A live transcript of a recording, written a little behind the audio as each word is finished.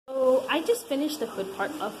I just finished the hood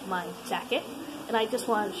part of my jacket, and I just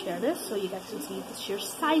wanted to share this so you guys can see the sheer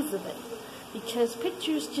size of it, because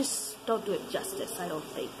pictures just don't do it justice, I don't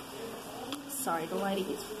think. Sorry, the lighting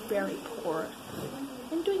is very poor.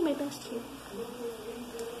 I'm doing my best here.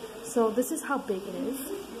 So this is how big it is.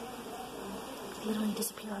 Literally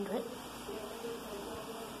disappear under it.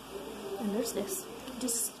 And there's this.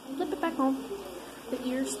 Just flip it back home. The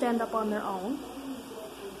ears stand up on their own.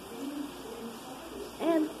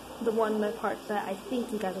 And the part that I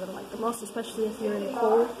think you guys are going to like the most, especially if you're in the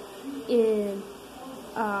cold in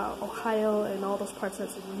Ohio and all those parts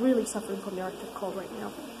that's really suffering from the Arctic cold right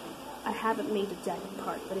now. I haven't made the jacket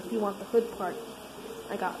part, but if you want the hood part,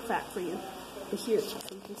 I got that for you. But here, so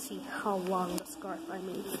you can see how long the scarf I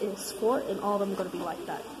made is for, and all of them are going to be like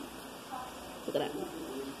that. Look at that.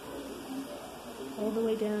 All the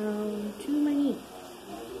way down to my knee.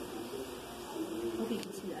 Hope you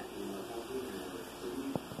can see that.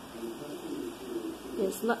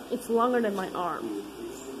 It's longer than my arm.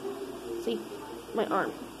 See? My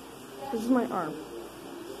arm. This is my arm.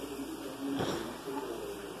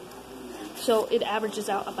 So it averages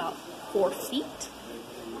out about 4 feet.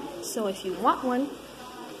 So if you want one,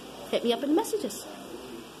 hit me up in messages.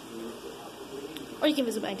 Or you can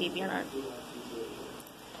visit my deviant art.